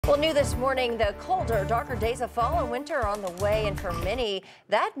Well, new this morning, the colder, darker days of fall and winter are on the way, and for many,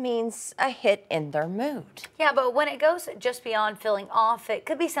 that means a hit in their mood. Yeah, but when it goes just beyond feeling off, it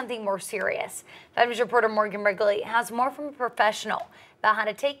could be something more serious. 5 News reporter Morgan Wrigley has more from a professional about how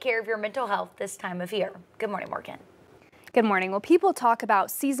to take care of your mental health this time of year. Good morning, Morgan. Good morning. Well, people talk about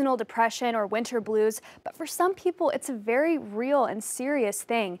seasonal depression or winter blues, but for some people, it's a very real and serious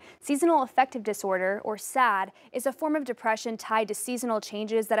thing. Seasonal affective disorder, or SAD, is a form of depression tied to seasonal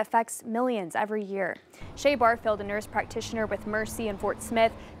changes that affects millions every year. Shay Barfield, a nurse practitioner with Mercy in Fort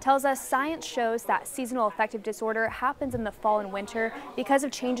Smith, tells us science shows that seasonal affective disorder happens in the fall and winter because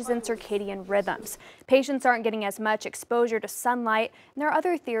of changes in circadian rhythms. Patients aren't getting as much exposure to sunlight, and there are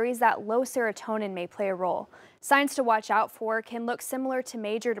other theories that low serotonin may play a role. Signs to watch out for can look similar to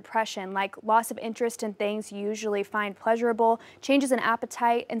major depression, like loss of interest in things you usually find pleasurable, changes in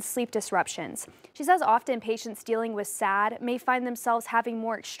appetite, and sleep disruptions. She says often patients dealing with SAD may find themselves having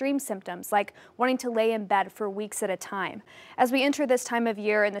more extreme symptoms, like wanting to lay in bed for weeks at a time. As we enter this time of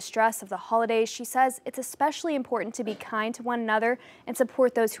year and the stress of the holidays, she says it's especially important to be kind to one another and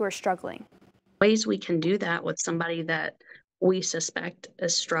support those who are struggling. Ways we can do that with somebody that we suspect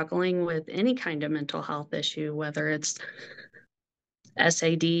is struggling with any kind of mental health issue, whether it's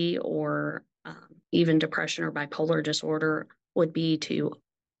SAD or even depression or bipolar disorder, would be to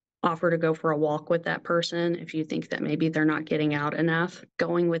offer to go for a walk with that person if you think that maybe they're not getting out enough,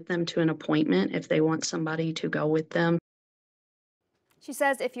 going with them to an appointment if they want somebody to go with them. She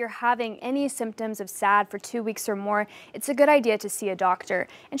says if you're having any symptoms of SAD for 2 weeks or more, it's a good idea to see a doctor.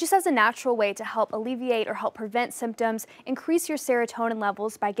 And she says a natural way to help alleviate or help prevent symptoms, increase your serotonin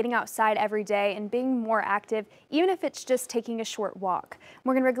levels by getting outside every day and being more active, even if it's just taking a short walk.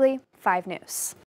 Morgan Wrigley, 5 News.